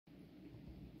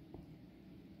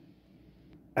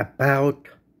About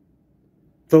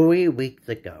 3 weeks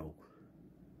ago,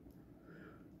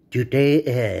 today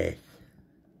is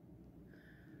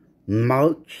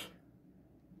March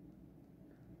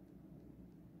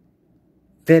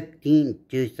 15,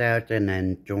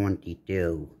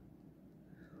 2022.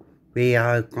 We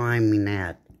are climbing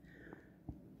at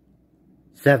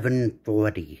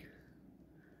 7:40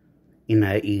 in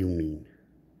the evening.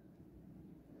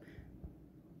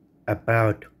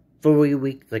 About 3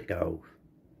 weeks ago,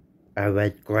 I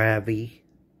was grabby.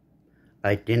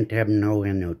 I didn't have no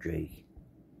energy.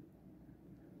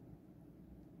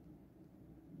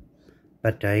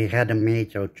 But I had a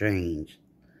major change.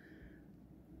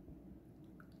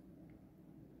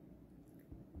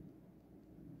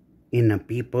 In the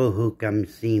people who come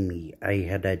see me,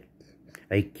 I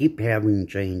keep having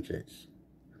changes.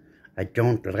 I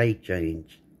don't like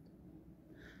change.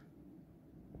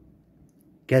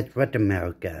 Guess what,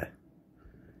 America?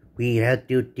 We had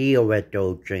to deal with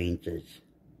those changes,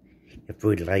 if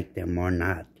we like them or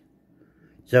not.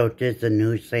 So this is a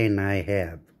new saying I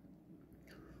have.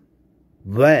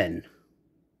 When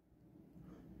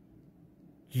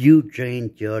you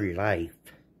change your life,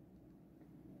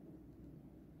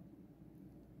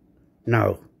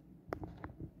 no.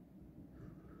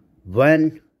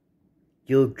 When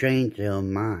you change your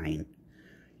mind,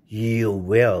 you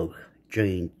will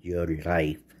change your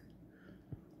life.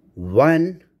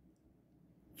 When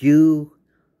you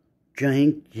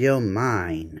change your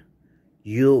mind,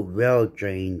 you will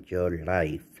change your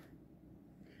life.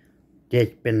 This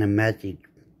has been a message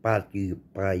brought to you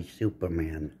by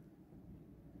Superman.